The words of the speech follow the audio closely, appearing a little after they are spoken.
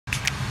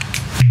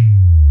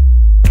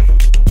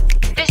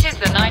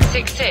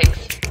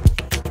666.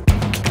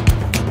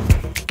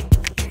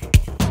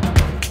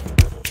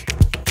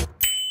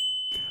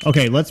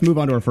 Okay, let's move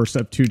on to our first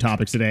of two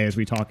topics today as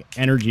we talk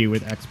energy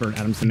with expert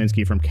Adam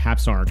Sieminski from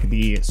KAPSARC.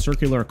 The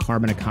circular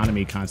carbon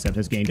economy concept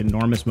has gained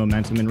enormous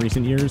momentum in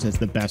recent years as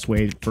the best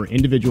way for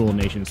individual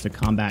nations to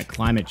combat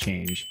climate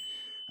change.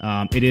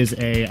 It is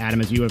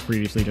Adam, as you have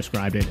previously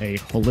described it, a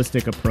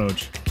holistic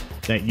approach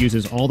that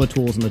uses all the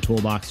tools in the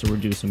toolbox to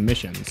reduce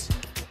emissions.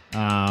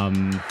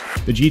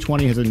 The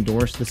G20 has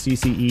endorsed the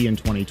CCE in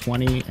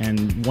 2020,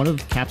 and one of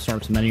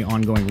KAPSARC's many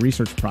ongoing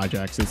research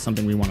projects is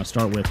something we want to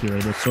start with here,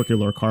 the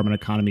Circular Carbon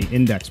Economy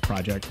Index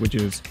Project, which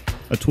is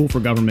a tool for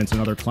governments and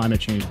other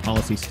climate change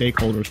policy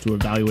stakeholders to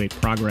evaluate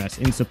progress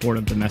in support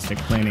of domestic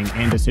planning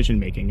and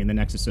decision-making in the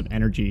nexus of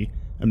energy,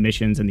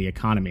 emissions, and the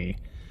economy.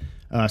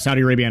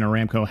 Saudi Arabia and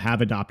Aramco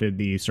have adopted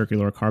the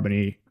circular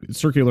carbon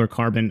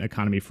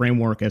economy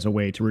framework as a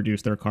way to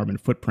reduce their carbon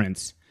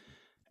footprints.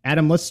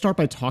 Adam, let's start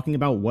by talking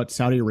about what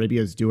Saudi Arabia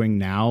is doing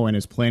now and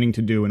is planning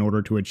to do in order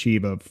to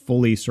achieve a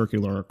fully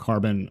circular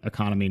carbon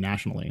economy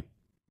nationally.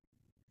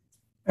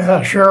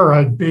 Sure,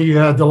 I'd be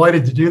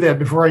delighted to do that.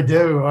 Before I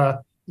do,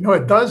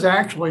 it does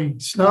actually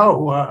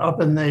snow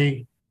up in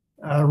the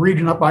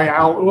region up by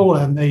Al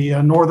Ula in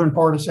the northern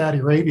part of Saudi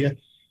Arabia.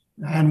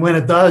 And when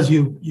it does,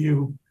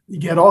 you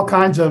get all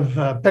kinds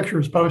of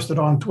pictures posted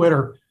on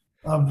Twitter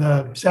of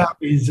the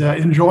Saudis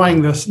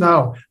enjoying the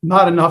snow.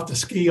 Not enough to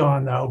ski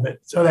on, though, but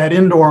so that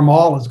indoor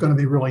mall is going to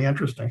be really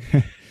interesting.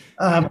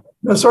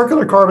 The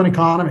circular carbon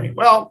economy.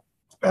 Well,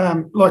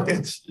 look,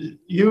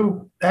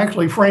 you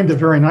actually framed it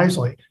very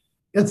nicely.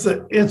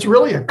 It's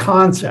really a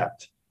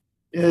concept.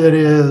 It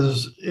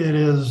is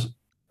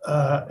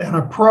an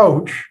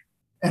approach,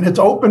 and it's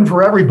open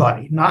for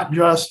everybody, not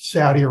just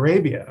Saudi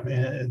Arabia. I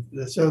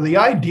mean, so the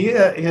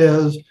idea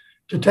is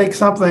to take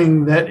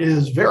something that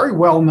is very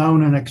well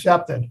known and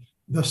accepted,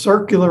 the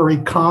circular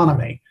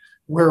economy,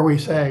 where we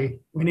say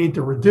we need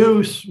to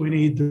reduce, we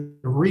need to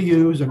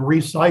reuse and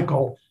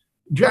recycle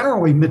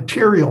generally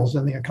materials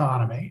in the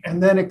economy,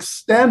 and then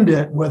extend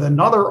it with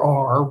another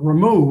R,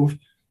 remove,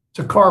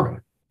 to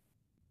carbon.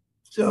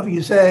 So if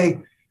you say,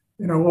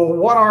 well,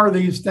 what are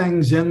these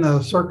things in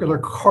the circular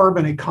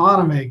carbon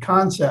economy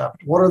concept?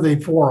 What are the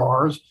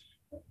 4 Rs?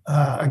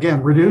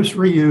 Again, reduce,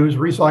 reuse,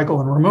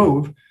 recycle, and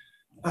remove.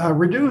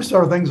 Reduce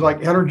are things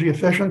like energy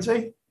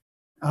efficiency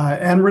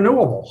and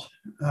renewables.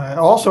 It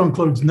also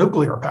includes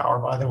nuclear power,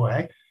 by the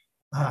way,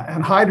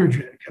 and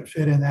hydrogen can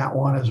fit in that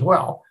one as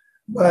well.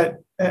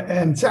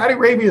 And Saudi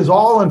Arabia is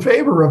all in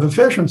favor of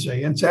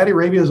efficiency, and Saudi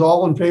Arabia is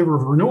all in favor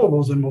of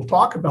renewables, and we'll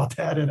talk about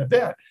that in a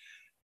bit.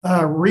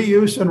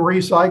 Reuse and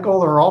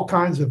recycle are all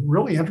kinds of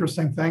really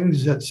interesting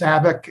things that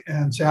SABIC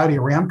and Saudi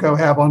Aramco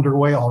have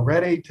underway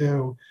already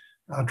to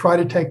try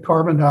to take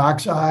carbon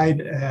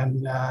dioxide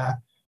and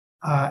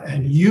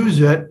use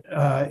it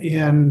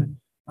in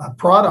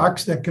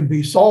products that can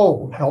be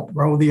sold, help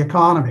grow the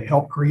economy,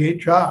 help create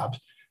jobs.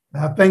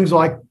 Things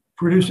like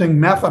producing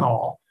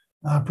methanol,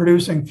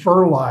 producing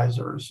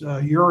fertilizers,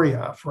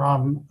 urea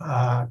from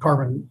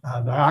carbon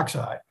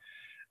dioxide.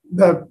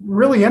 The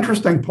really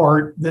interesting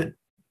part that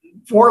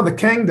for the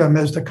kingdom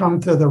is to come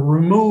to the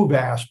remove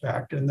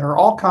aspect. And there are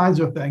all kinds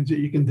of things that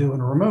you can do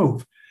in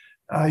remove.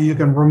 You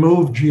can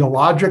remove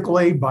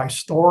geologically by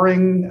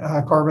storing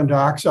carbon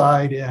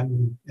dioxide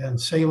in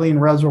saline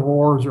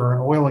reservoirs or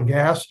in oil and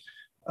gas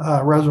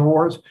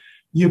reservoirs.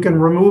 You can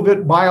remove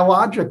it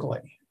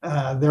biologically.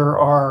 There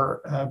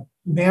are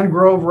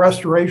mangrove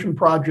restoration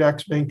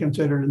projects being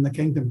considered in the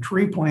kingdom,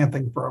 tree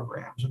planting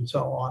programs, and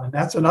so on. And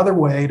that's another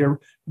way to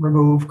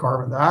remove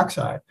carbon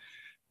dioxide.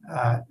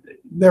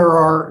 There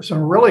are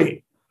some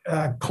really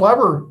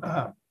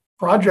clever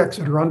projects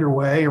that are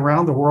underway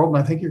around the world,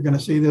 and I think you're going to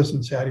see this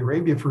in Saudi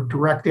Arabia for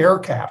direct air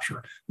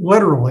capture,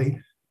 literally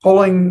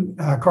pulling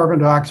carbon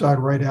dioxide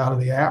right out of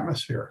the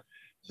atmosphere.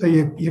 So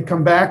you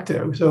come back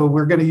to, so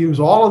we're going to use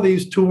all of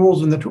these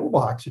tools in the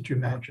toolbox that you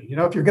mentioned.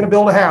 If you're going to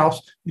build a house,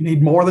 you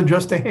need more than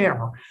just a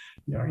hammer.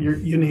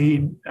 You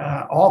need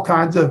all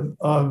kinds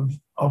of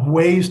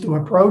ways to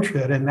approach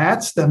it, and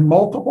that's the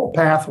multiple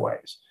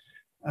pathways.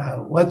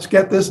 Let's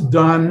get this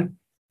done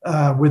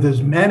with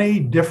as many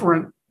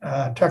different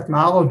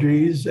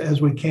technologies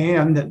as we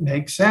can that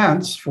make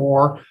sense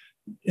for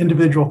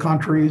individual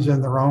countries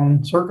and their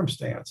own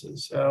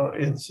circumstances. So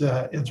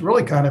it's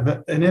really kind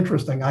of an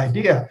interesting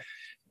idea.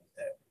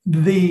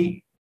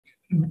 The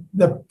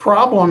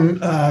problem,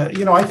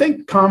 I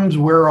think comes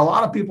where a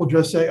lot of people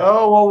just say,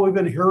 oh, well, we've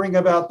been hearing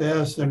about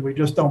this and we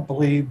just don't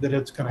believe that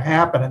it's going to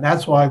happen. And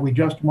that's why we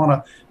just want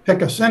to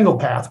pick a single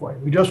pathway.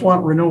 We just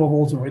want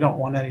renewables and we don't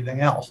want anything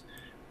else.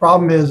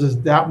 Problem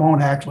is that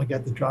won't actually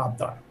get the job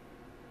done.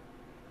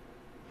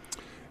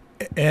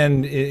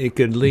 And it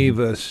could leave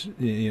us,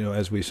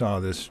 as we saw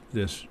this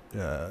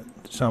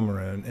summer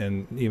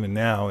and even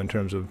now in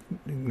terms of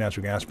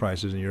natural gas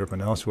prices in Europe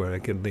and elsewhere,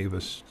 it could leave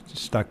us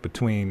stuck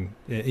between,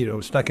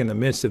 stuck in the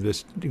midst of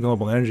this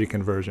global energy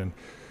conversion.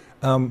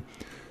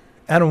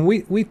 Adam,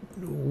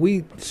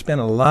 we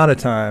spent a lot of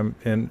time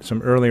in some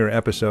earlier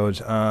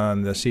episodes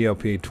on the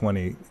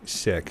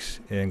COP26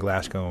 in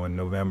Glasgow in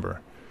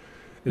November.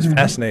 It's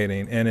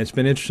fascinating, and it's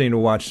been interesting to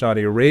watch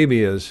Saudi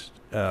Arabia's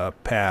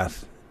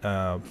path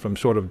from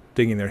sort of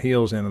digging their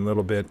heels in a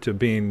little bit to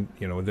being,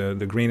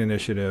 the green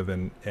initiative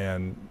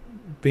and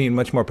being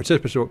much more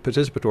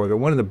participatory. But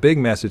one of the big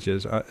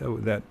messages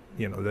that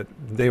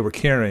they were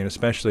carrying,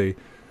 especially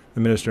the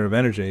Minister of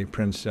Energy,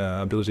 Prince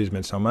Abdulaziz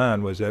bin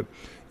Salman, was that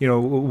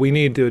we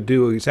need to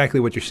do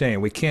exactly what you're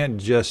saying. We can't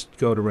just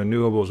go to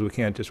renewables. We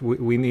can't just.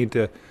 We need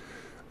to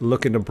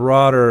look at the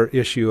broader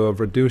issue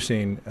of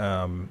reducing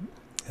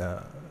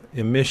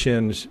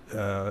emissions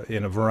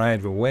in a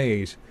variety of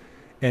ways.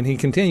 And he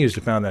continues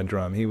to pound that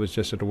drum. He was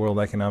just at the World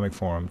Economic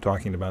Forum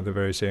talking about the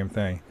very same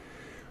thing.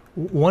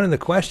 One of the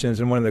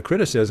questions and one of the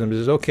criticisms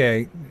is,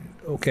 okay,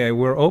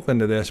 we're open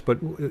to this, but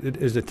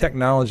is the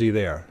technology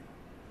there?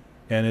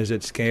 And is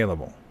it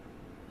scalable?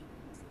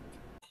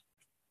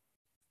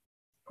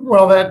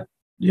 Well,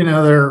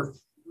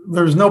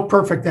 there's no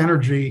perfect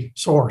energy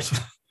source. I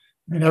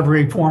mean,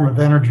 every form of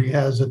energy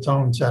has its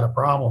own set of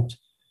problems.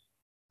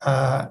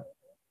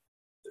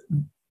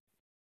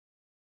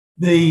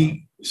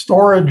 The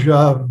storage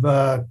of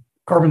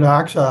carbon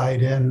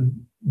dioxide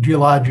in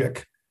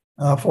geologic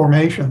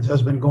formations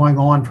has been going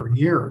on for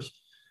years.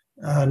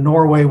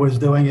 Norway was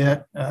doing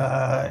it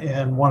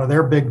in one of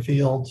their big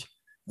fields.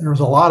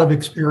 There's a lot of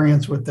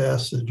experience with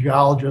this. The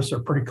geologists are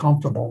pretty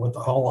comfortable with the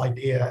whole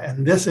idea,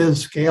 and this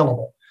is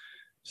scalable.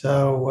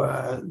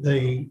 So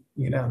the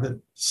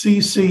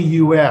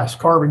CCUS,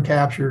 carbon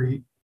capture,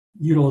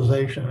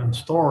 utilization, and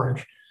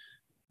storage,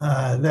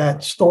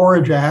 that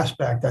storage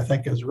aspect, I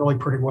think, is really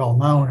pretty well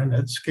known, and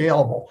it's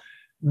scalable.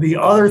 The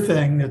other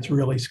thing that's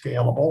really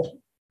scalable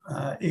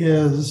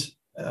is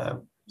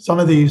some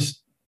of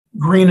these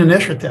green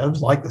initiatives,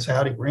 like the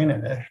Saudi Green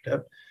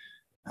Initiative,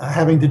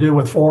 having to do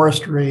with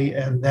forestry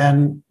and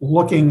then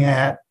looking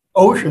at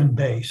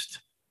ocean-based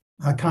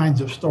kinds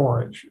of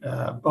storage,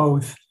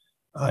 both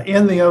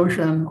in the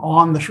ocean,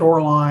 on the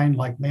shoreline,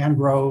 like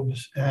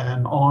mangroves,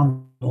 and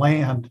on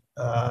land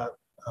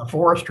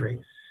forestry.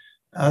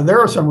 There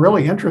are some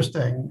really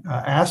interesting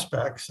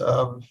aspects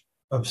of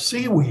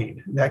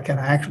seaweed that can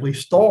actually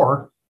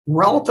store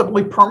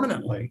relatively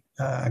permanently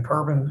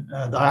carbon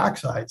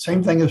dioxide.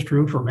 Same thing is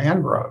true for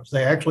mangroves.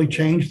 They actually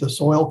change the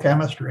soil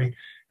chemistry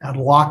and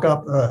lock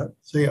up the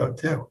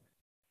CO2.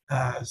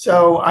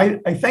 So I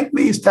think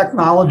these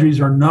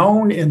technologies are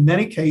known. In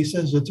many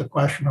cases, it's a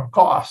question of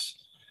costs.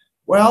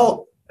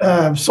 Well,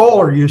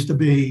 solar used to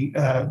be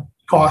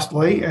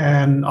costly,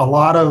 and a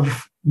lot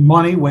of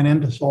money went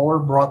into solar,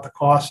 brought the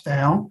cost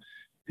down.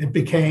 It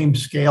became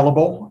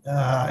scalable,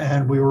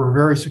 and we were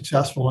very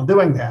successful in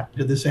doing that.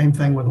 Did the same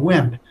thing with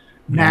wind.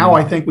 Now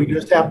I think we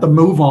just have to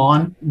move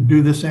on and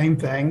do the same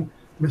thing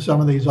with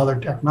some of these other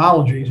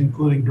technologies,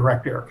 including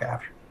direct air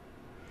capture.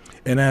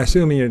 And I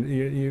assume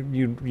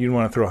you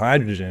want to throw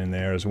hydrogen in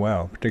there as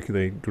well,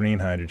 particularly green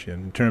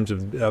hydrogen, in terms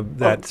of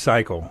that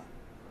cycle.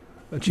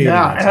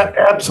 Yeah,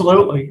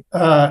 absolutely.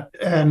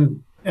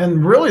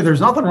 And really,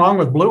 there's nothing wrong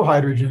with blue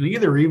hydrogen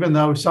either, even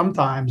though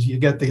sometimes you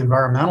get the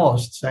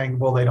environmentalists saying,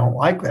 well, they don't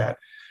like that.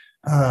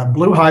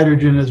 Blue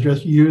hydrogen is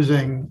just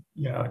using,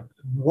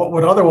 what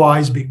would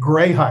otherwise be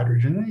gray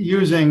hydrogen,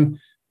 using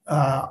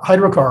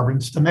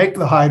hydrocarbons to make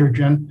the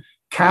hydrogen,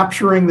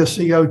 capturing the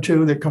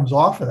CO2 that comes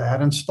off of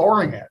that and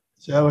storing it.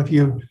 So if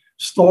you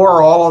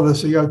store all of the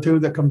CO2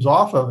 that comes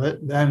off of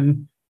it,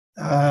 then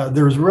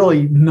there's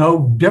really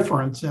no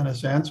difference, in a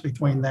sense,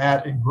 between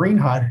that and green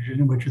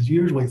hydrogen, which is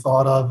usually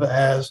thought of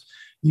as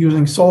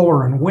using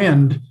solar and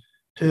wind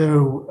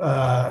to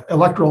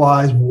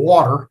electrolyze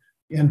water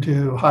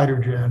into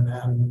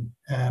hydrogen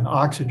and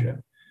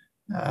oxygen.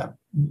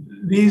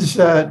 These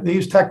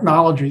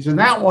technologies, and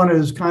that one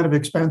is kind of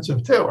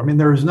expensive too. I mean,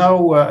 there's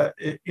no,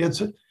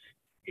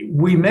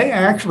 we may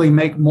actually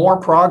make more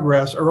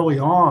progress early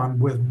on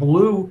with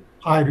blue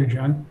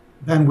hydrogen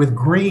than with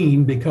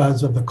green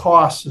because of the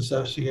costs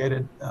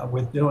associated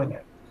with doing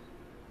it.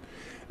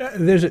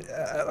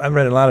 I've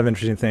read a lot of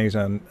interesting things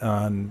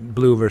on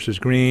blue versus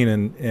green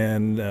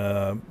and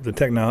the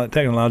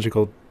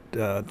technological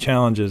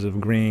challenges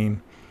of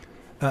green.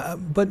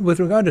 But with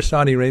regard to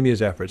Saudi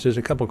Arabia's efforts, there's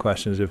a couple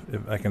questions, if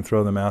I can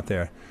throw them out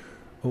there.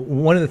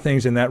 One of the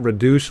things in that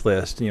reduced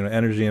list,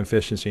 energy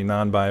efficiency,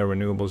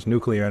 non-biorenewables,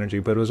 nuclear energy,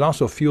 but it was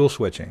also fuel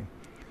switching.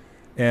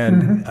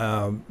 And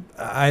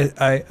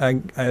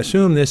I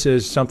assume this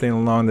is something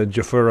along the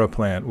Jafurah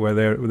plant, where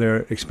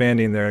they're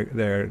expanding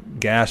their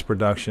gas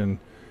production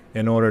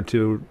in order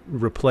to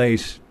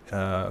replace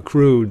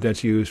crude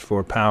that's used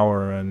for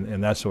power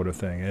and that sort of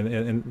thing.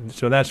 And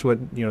so that's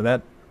what,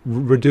 that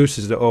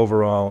reduces the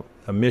overall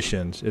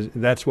emissions.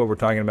 That's what we're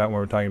talking about when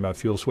we're talking about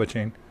fuel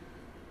switching?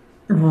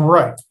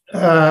 Right.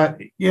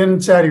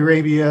 In Saudi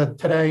Arabia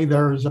today,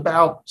 there's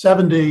about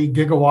 70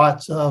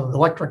 gigawatts of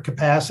electric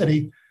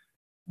capacity.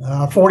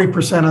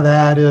 40% of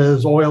that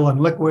is oil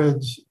and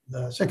liquids.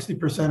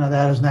 60% of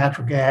that is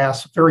natural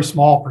gas. A very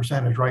small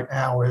percentage right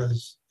now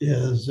is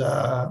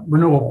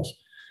renewables.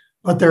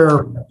 but there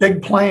are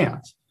big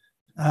plans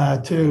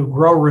to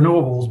grow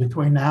renewables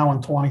between now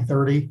and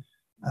 2030,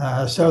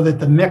 so that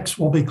the mix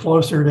will be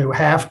closer to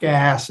half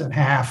gas and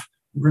half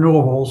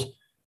renewables,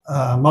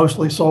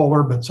 mostly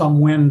solar, but some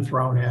wind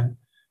thrown in.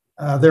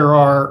 There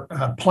are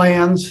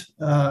plans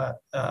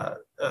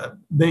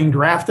being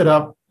drafted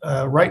up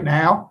right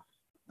now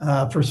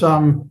for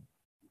some,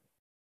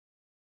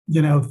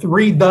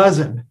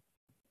 36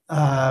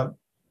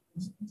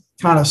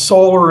 kind of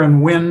solar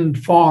and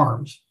wind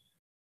farms.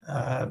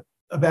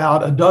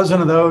 About a dozen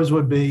of those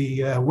would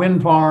be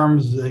wind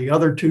farms. The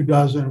other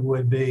 24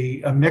 would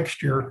be a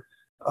mixture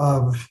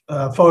of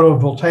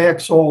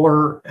photovoltaic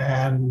solar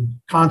and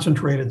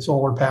concentrated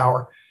solar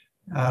power.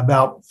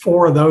 About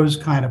 4 of those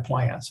kind of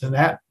plants, and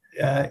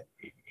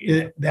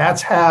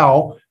that's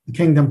how the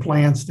kingdom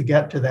plans to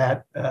get to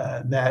that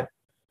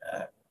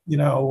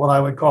what I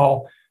would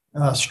call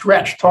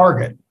stretch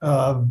target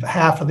of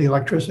half of the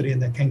electricity in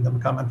the kingdom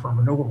coming from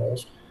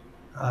renewables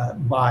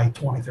by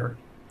 2030.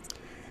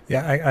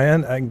 Yeah,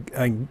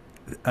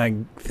 I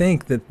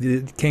think that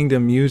the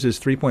kingdom uses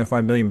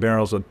 3.5 million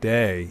barrels a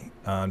day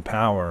on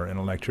power and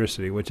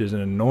electricity, which is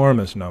an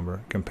enormous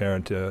number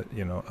compared to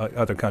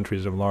other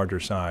countries of larger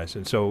size.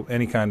 And so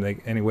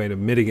any way to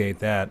mitigate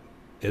that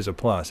is a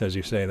plus, as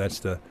you say. That's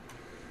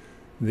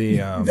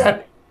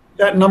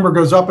that number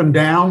goes up and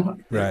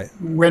down. Right.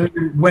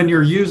 When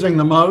you're using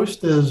the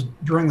most is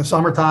during the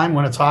summertime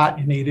when it's hot,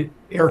 you need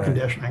air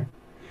conditioning,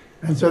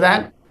 and so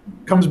that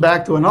comes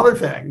back to another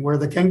thing where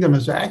the kingdom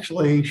is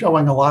actually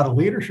showing a lot of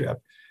leadership.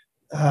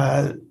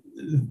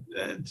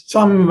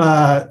 Some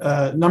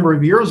number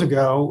of years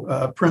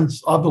ago,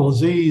 Prince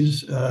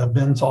Abdulaziz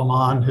bin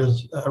Salman,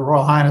 His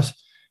Royal Highness,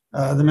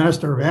 the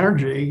Minister of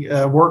Energy,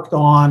 worked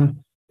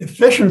on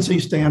efficiency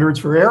standards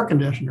for air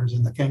conditioners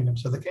in the kingdom.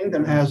 So the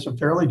kingdom has some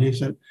fairly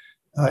decent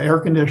air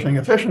conditioning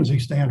efficiency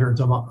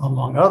standards,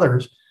 among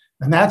others.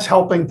 And that's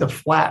helping to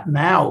flatten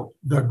out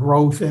the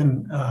growth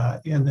in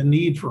the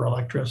need for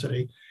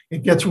electricity.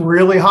 It gets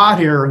really hot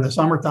here in the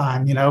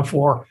summertime, we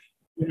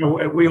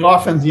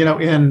often,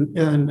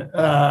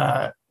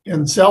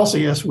 in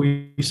Celsius,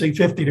 we see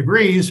 50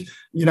 degrees,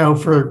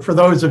 for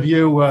those of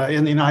you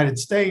in the United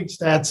States,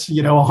 that's,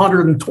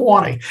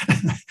 120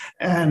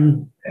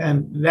 and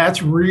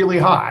that's really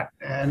hot.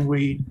 And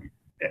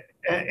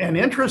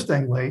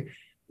interestingly,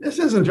 this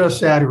isn't just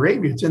Saudi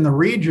Arabia, it's in the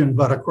region,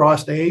 but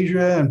across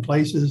Asia and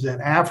places in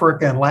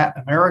Africa and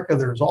Latin America,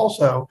 there's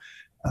also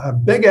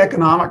big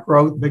economic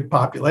growth, big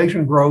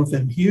population growth,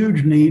 and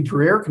huge need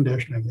for air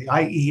conditioning. The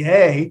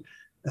IEA,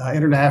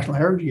 International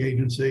Energy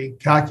Agency,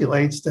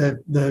 calculates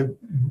that the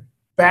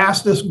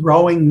fastest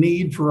growing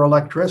need for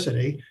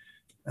electricity,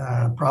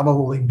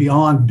 probably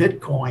beyond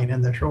Bitcoin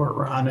in the short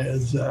run,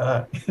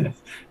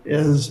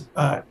 is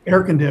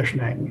air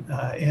conditioning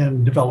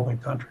in developing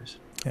countries.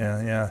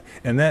 Yeah,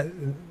 and that,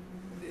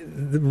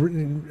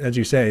 as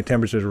you say,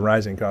 temperatures are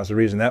rising across the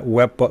region. That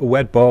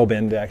wet bulb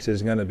index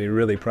is going to be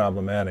really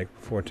problematic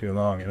before too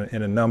long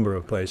in a number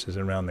of places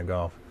around the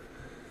Gulf.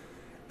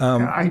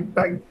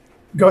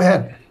 Go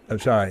ahead. I'm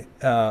sorry.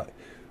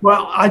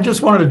 Well, I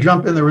just wanted to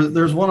jump in.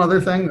 There's one other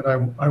thing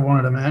that I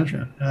wanted to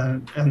mention,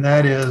 and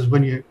that is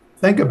when you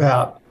think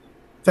about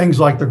things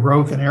like the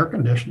growth in air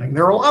conditioning,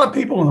 there are a lot of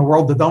people in the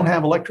world that don't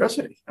have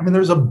electricity. I mean,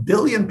 there's 1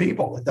 billion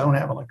people that don't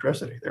have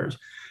electricity. There's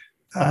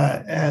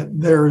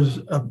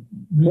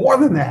more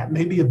than that,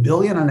 maybe 1.5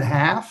 billion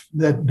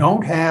that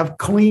don't have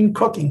clean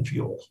cooking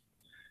fuels,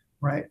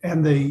 right?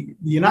 And the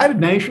United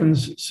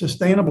Nations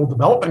Sustainable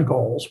Development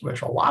Goals,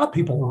 which a lot of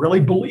people really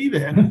believe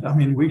in, I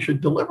mean, we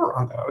should deliver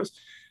on those,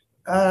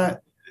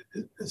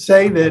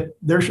 say that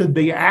there should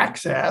be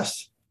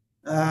access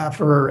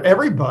for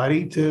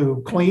everybody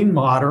to clean,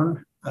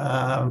 modern,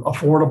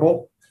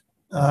 affordable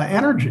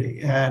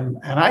energy. And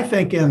I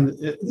think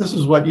this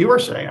is what you were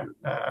saying,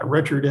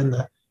 Richard, in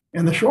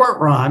the short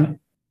run,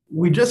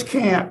 we just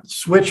can't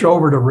switch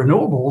over to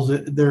renewables.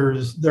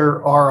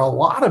 There are a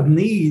lot of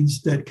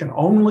needs that can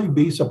only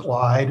be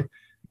supplied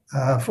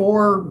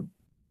for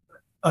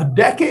a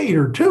decade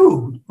or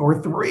 2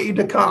 or 3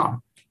 to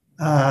come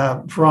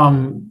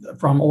from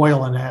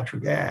oil and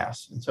natural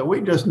gas. And so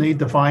we just need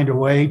to find a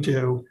way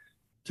to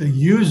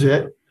use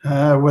it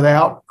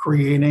without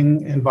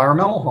creating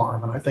environmental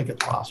harm. And I think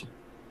it's possible.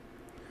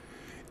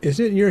 Is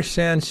it your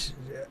sense,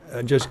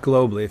 just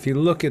globally, if you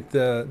look at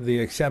the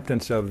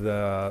acceptance of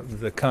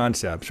the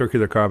concept,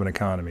 circular carbon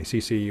economy,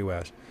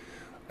 CCUS,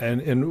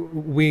 and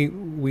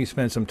we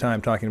spent some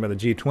time talking about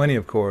the G20,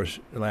 of course,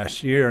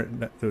 last year,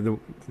 the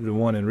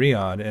one in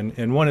Riyadh,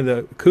 and one of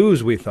the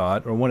coups we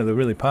thought, or one of the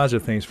really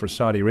positive things for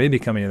Saudi Arabia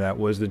coming to that,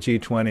 was the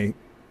G20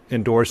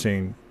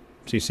 endorsing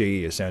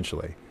CCE,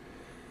 essentially.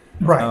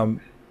 Right.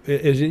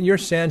 Is it your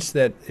sense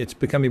that it's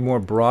becoming more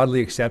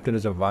broadly accepted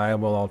as a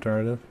viable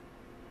alternative?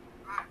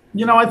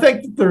 I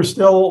think there's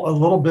still a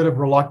little bit of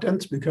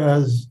reluctance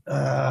because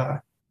I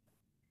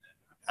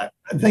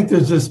think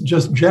there's this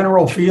just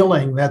general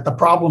feeling that the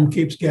problem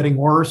keeps getting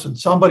worse and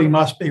somebody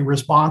must be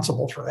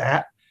responsible for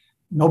that.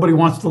 Nobody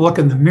wants to look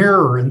in the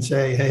mirror and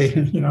say, hey,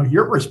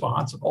 you're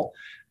responsible.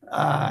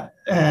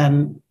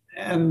 And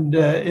and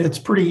it's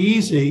pretty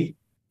easy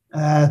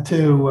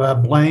to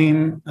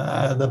blame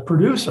the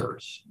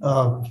producers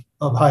of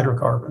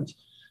hydrocarbons.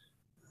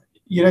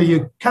 You know,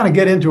 you kind of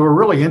get into a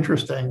really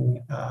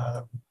interesting,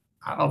 I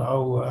don't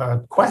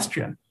know,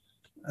 question.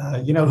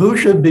 You know, who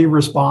should be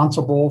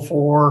responsible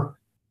for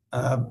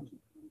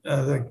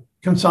the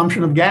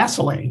consumption of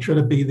gasoline? Should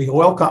it be the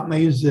oil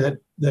companies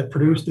that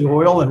produce the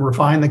oil and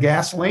refine the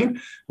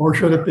gasoline, or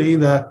should it be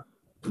the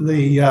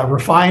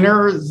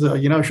refiners?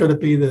 You know, should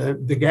it be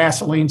the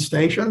gasoline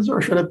stations,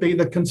 or should it be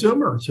the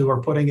consumers who are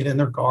putting it in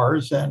their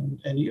cars and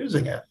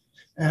using it?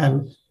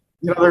 And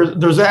you know,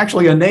 there's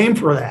actually a name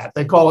for that.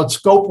 They call it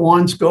Scope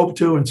 1, Scope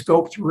 2, and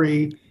Scope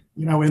 3.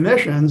 You know,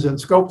 emissions, and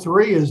Scope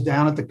 3 is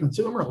down at the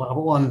consumer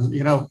level. And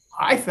you know,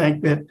 I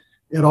think that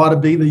it ought to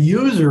be the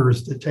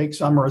users that take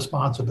some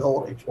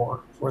responsibility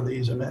for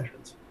these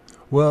emissions.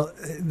 Well,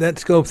 that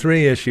Scope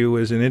 3 issue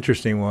is an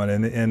interesting one,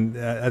 and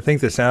I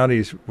think the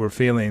Saudis were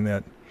feeling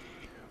that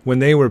when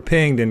they were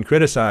pinged and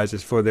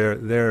criticized for their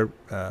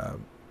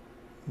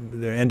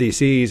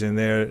NDCs and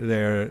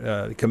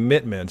their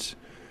commitments,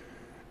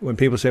 when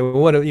people say, well,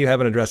 what, you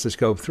haven't addressed the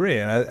Scope 3?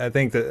 And I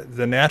think that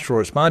the natural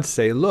response is to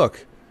say,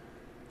 look,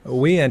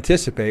 we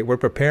anticipate, we're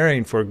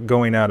preparing for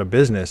going out of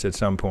business at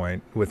some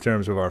point with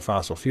terms of our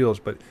fossil fuels,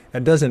 but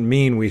that doesn't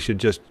mean we should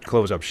just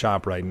close up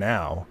shop right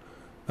now.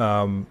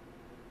 And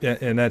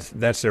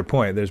that's their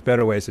point. There's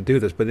better ways to do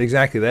this. But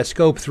exactly, that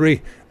Scope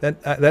 3,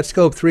 that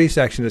Scope 3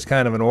 section is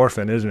kind of an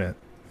orphan, isn't it?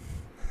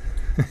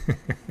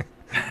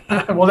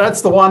 Well,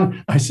 that's the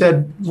one I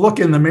said, look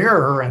in the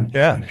mirror and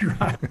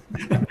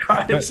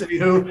try to see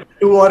who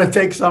ought to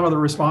take some of the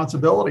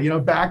responsibility. You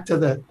know, back to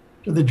the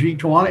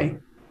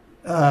G20.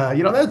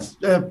 You know,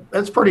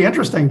 that's pretty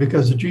interesting,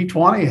 because the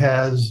G20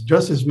 has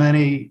just as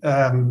many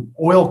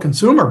oil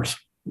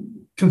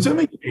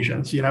consuming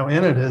nations, you know,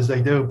 in it as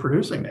they do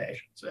producing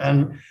nations.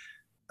 And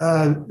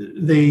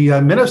the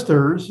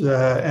ministers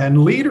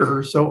and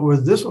leaders, so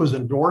this was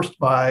endorsed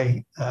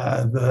by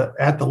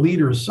at the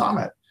Leaders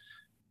Summit.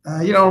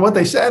 You know, what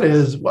they said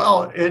is,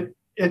 well, it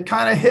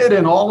kind of hit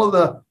in all of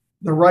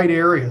the right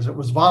areas. It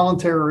was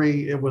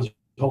voluntary, it was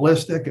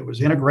holistic, it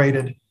was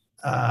integrated,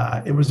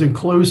 it was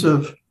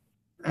inclusive.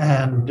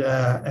 And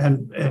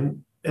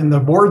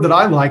the word that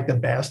I like the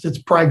best, it's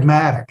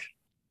pragmatic.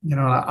 You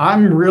know,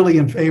 I'm really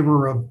in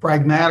favor of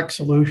pragmatic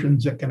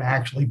solutions that can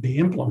actually be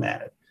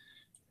implemented.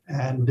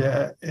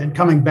 And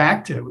coming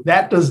back to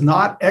that, does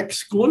not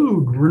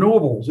exclude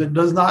renewables. It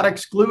does not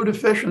exclude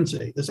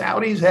efficiency. The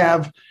Saudis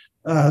have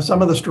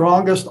some of the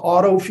strongest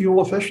auto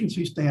fuel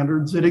efficiency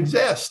standards that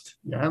exist.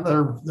 Yeah,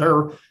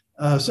 they're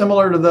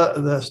similar to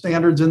the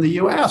standards in the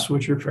U.S.,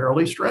 which are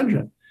fairly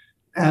stringent.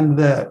 And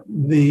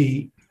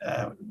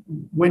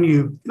when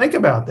you think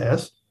about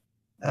this,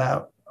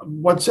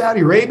 what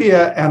Saudi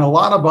Arabia and a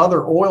lot of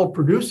other oil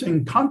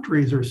producing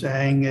countries are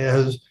saying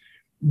is,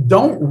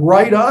 don't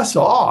write us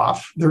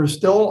off. There's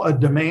still a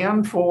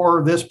demand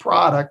for this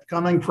product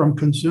coming from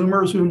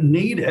consumers who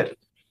need it.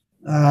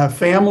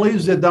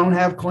 Families that don't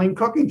have clean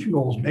cooking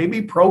fuels.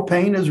 Maybe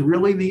propane is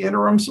really the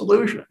interim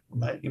solution.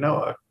 But, you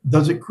know,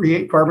 does it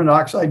create carbon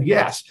dioxide?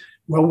 Yes.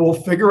 Well, we'll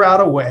figure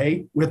out a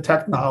way with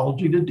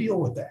technology to deal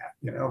with that.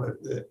 You know,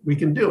 that we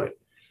can do it.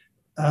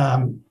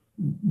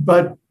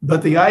 But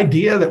the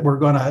idea that we're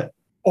going to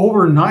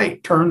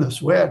overnight turn the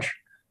switch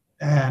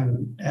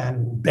and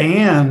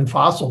ban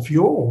fossil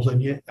fuels,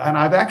 and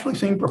I've actually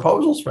seen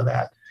proposals for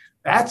that.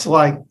 That's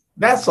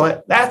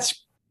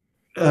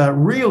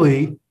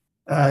really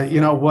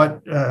you know,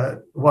 what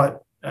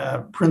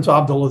Prince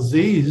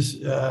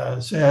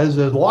Abdulaziz says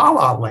is la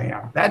la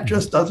land. That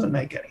just doesn't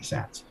make any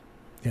sense.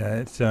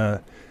 Yeah,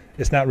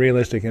 it's not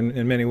realistic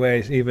in many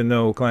ways, even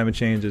though climate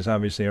change is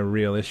obviously a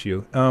real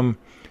issue.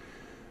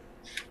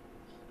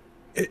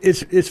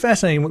 It's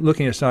fascinating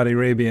looking at Saudi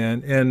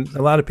Arabia, and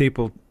a lot of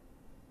people,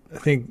 I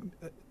think,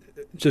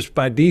 just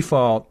by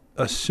default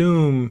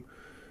assume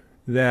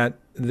that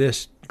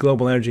this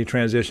global energy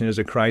transition is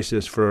a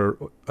crisis for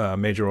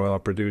major oil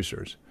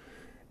producers.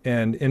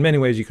 And in many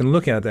ways, you can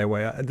look at it that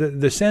way.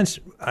 The sense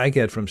I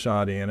get from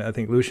Saudi, and I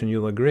think, Lucian,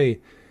 you'll agree,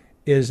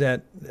 is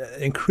that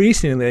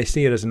increasingly they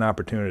see it as an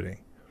opportunity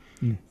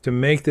to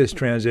make this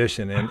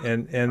transition.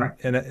 And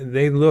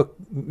they look,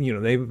 you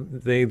know,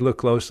 they look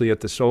closely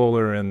at the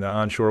solar and the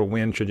onshore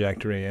wind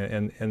trajectory,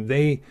 and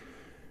they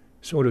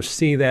sort of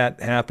see that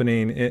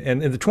happening.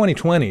 And the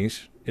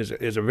 2020s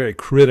is a very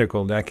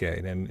critical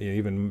decade, and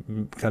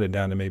even cut it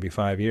down to maybe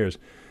 5 years.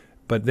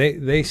 But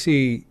they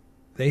see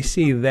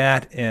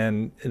that,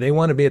 and they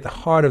want to be at the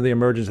heart of the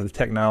emergence of the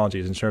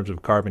technologies in terms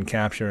of carbon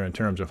capture, in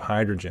terms of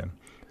hydrogen.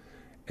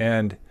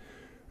 And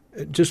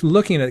just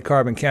looking at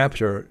carbon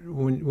capture,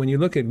 when you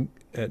look at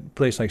a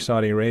place like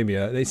Saudi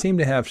Arabia, they seem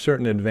to have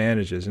certain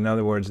advantages. In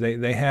other words,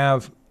 they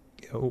have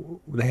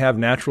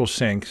natural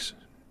sinks.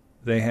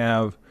 They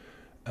have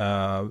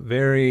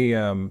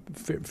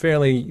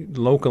fairly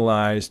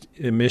localized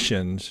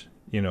emissions,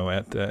 you know,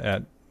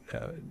 at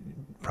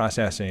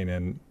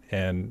processing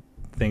and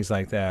things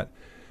like that.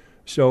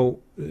 So,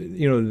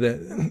 you know,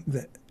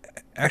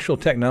 actual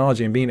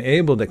technology and being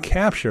able to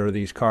capture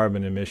these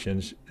carbon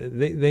emissions,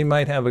 they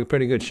might have a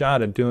pretty good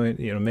shot at doing,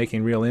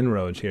 making real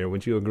inroads here.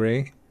 Would you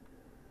agree?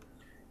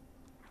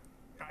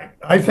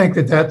 I think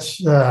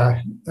that's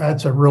a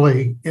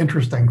really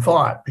interesting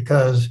thought,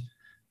 because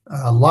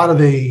a lot of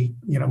the,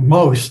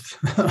 most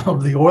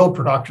of the oil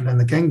production in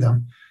the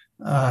kingdom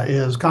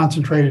is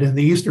concentrated in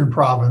the eastern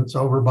province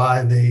over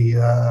by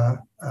the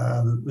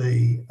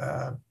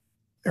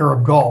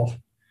Arab Gulf,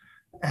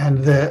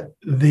 and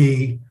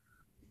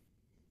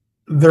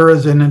there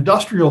is an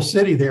industrial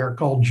city there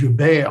called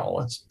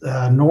Jubail. It's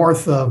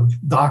north of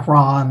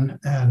Dhahran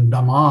and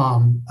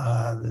Dammam,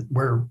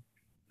 where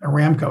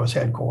Aramco is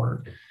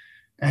headquartered.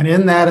 And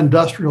in that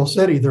industrial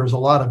city, there's a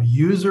lot of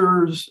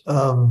users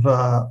of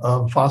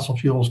fossil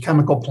fuels,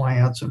 chemical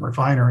plants and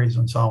refineries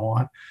and so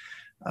on.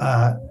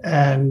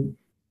 And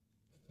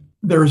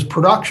there's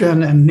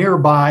production, and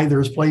nearby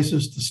there's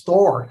places to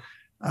store.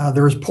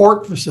 There's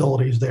port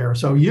facilities there.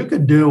 So you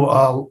could do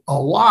a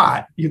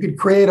lot. You could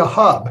create a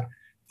hub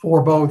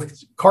for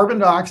both carbon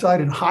dioxide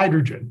and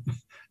hydrogen,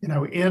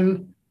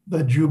 in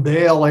the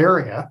Jubail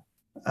area.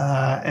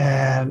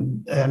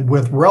 And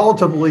with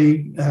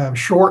relatively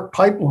short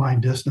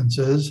pipeline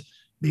distances,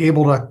 be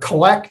able to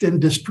collect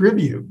and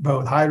distribute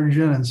both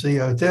hydrogen and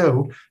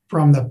CO2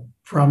 from the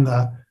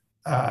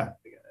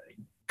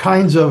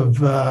kinds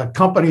of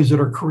companies that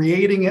are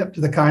creating it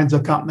to the kinds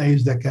of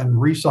companies that can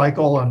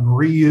recycle and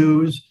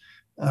reuse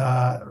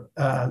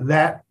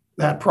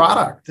that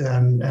product,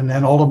 and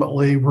then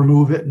ultimately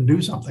remove it and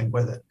do something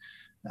with it.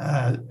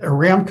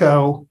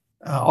 Aramco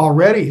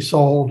already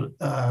sold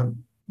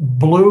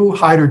blue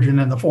hydrogen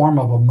in the form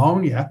of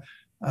ammonia,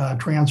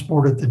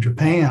 transported to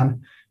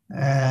Japan.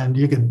 And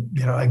you could,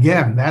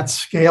 again,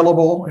 that's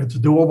scalable, it's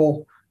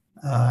doable.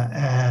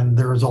 And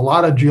there's a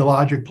lot of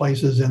geologic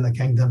places in the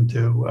kingdom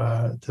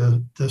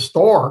to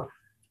store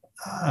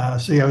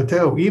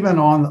CO2. Even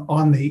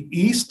on the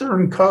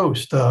eastern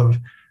coast of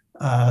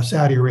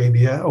Saudi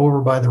Arabia,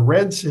 over by the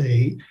Red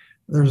Sea,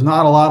 there's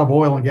not a lot of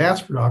oil and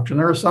gas production.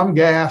 There is some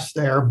gas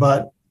there,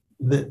 but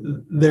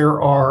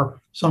there are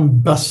some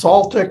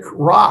basaltic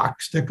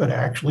rocks that could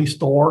actually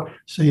store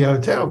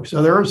CO2.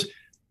 So there's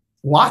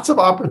lots of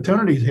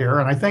opportunities here.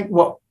 And I think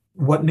what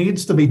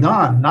needs to be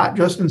done, not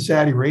just in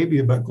Saudi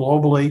Arabia, but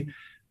globally,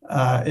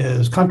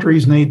 is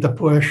countries need to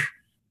push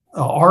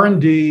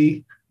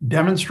R&D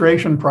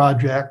demonstration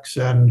projects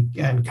and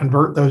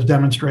convert those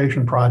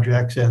demonstration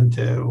projects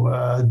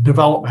into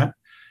development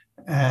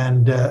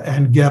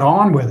and get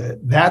on with it.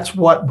 That's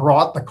what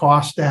brought the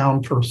cost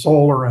down for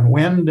solar and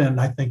wind.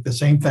 And I think the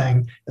same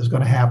thing is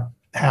going to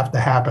have to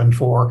happen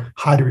for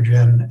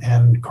hydrogen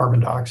and carbon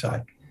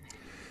dioxide.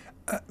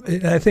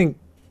 I think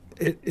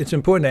it's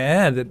important to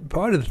add that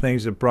part of the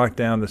things that brought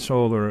down the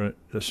solar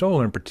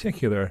in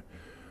particular,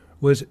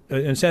 was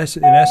in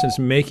essence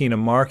making a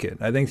market.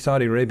 I think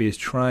Saudi Arabia is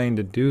trying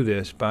to do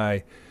this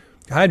by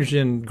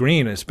hydrogen,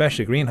 green,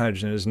 especially green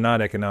hydrogen, is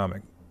not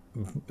economic.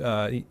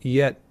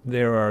 Yet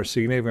there are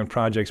significant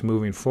projects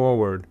moving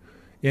forward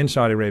in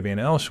Saudi Arabia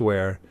and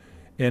elsewhere.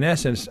 In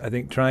essence, I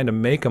think trying to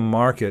make a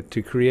market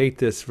to create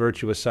this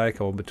virtuous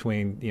cycle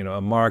between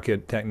a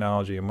market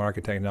technology, and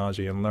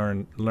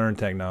learn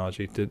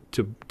technology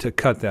to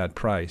cut that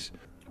price.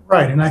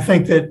 Right, and I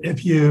think that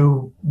if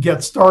you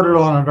get started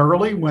on it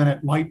early, when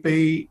it might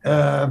be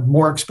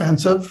more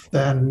expensive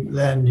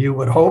than you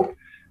would hope,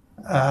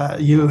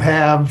 you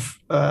have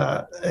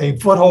a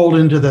foothold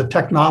into the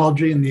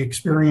technology and the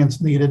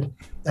experience needed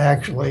to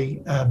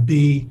actually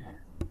be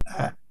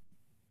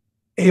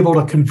able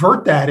to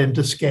convert that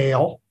into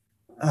scale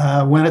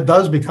when it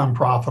does become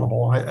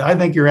profitable. I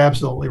think you're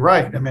absolutely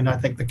right. I mean, I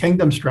think the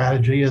kingdom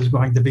strategy is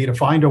going to be to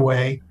find a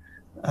way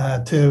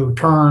to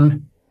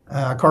turn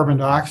carbon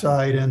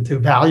dioxide into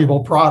valuable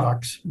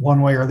products,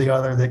 one way or the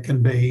other, that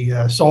can be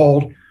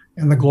sold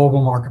in the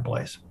global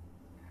marketplace.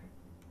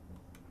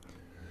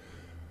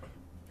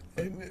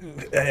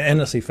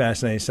 Endlessly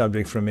fascinating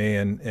subject for me,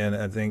 and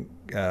I think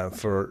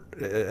for,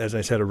 as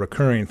I said, a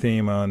recurring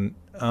theme on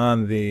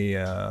the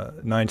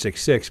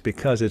 966,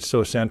 because it's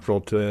so central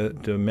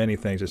to many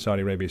things that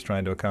Saudi Arabia is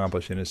trying to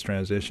accomplish in its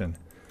transition.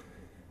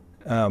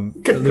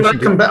 Can I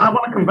come back? I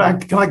want to come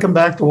back. Can I come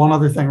back to one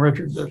other thing,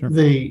 Richard? Sure.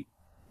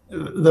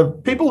 The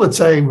people that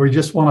say we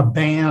just want to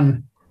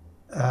ban,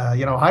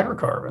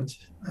 hydrocarbons,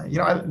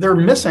 they're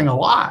missing a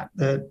lot.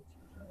 That,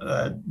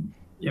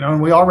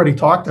 and we already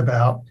talked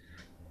about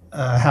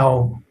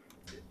how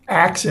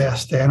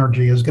access to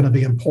energy is going to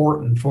be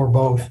important for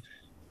both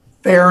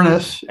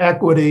fairness,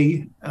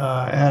 equity,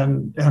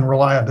 and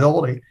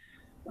reliability.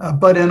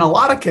 But in a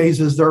lot of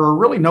cases, there are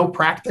really no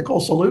practical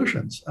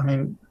solutions. I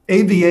mean,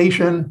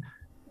 aviation,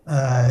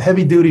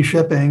 heavy-duty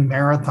shipping,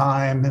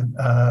 maritime,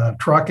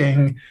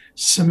 trucking,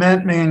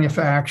 cement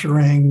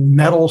manufacturing,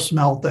 metal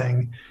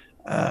smelting.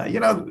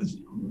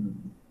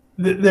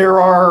 There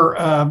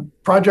are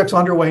projects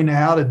underway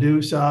now to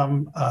do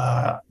some,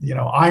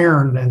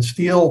 iron and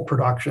steel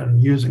production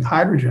using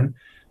hydrogen.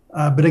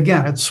 But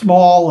again, it's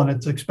small and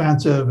it's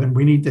expensive, and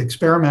we need to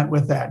experiment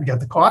with that and get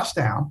the cost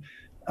down.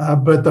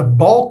 But the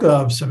bulk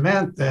of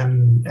cement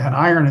and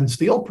iron and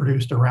steel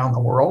produced around the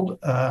world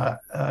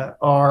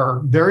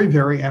are very,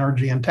 very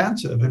energy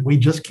intensive, and we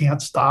just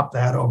can't stop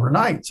that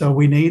overnight. So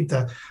we need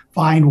to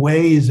find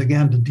ways,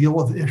 again, to deal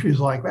with issues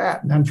like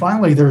that. And then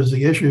finally, there's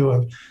the issue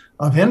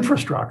of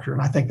infrastructure.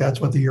 And I think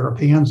that's what the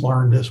Europeans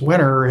learned this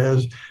winter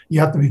is you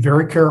have to be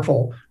very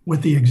careful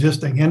with the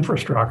existing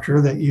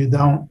infrastructure that you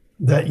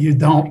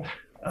don't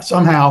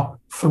somehow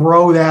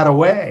throw that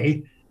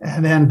away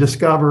and then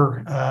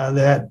discover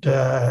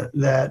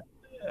that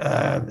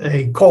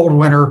a cold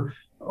winter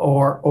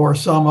or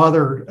some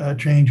other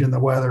change in the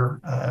weather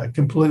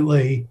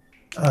completely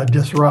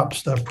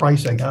disrupts the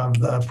pricing of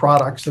the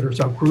products that are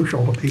so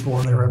crucial to people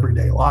in their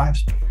everyday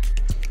lives.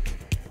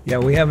 Yeah,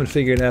 we haven't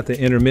figured out the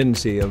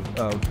intermittency of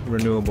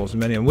renewables,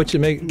 many of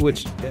them,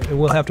 which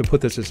we'll have to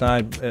put this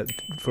aside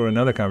for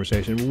another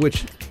conversation,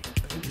 which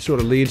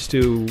sort of leads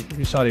to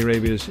Saudi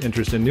Arabia's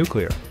interest in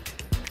nuclear.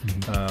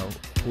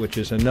 Which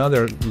is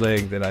another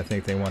leg that I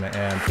think they want to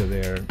add to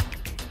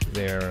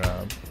their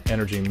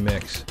energy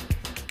mix.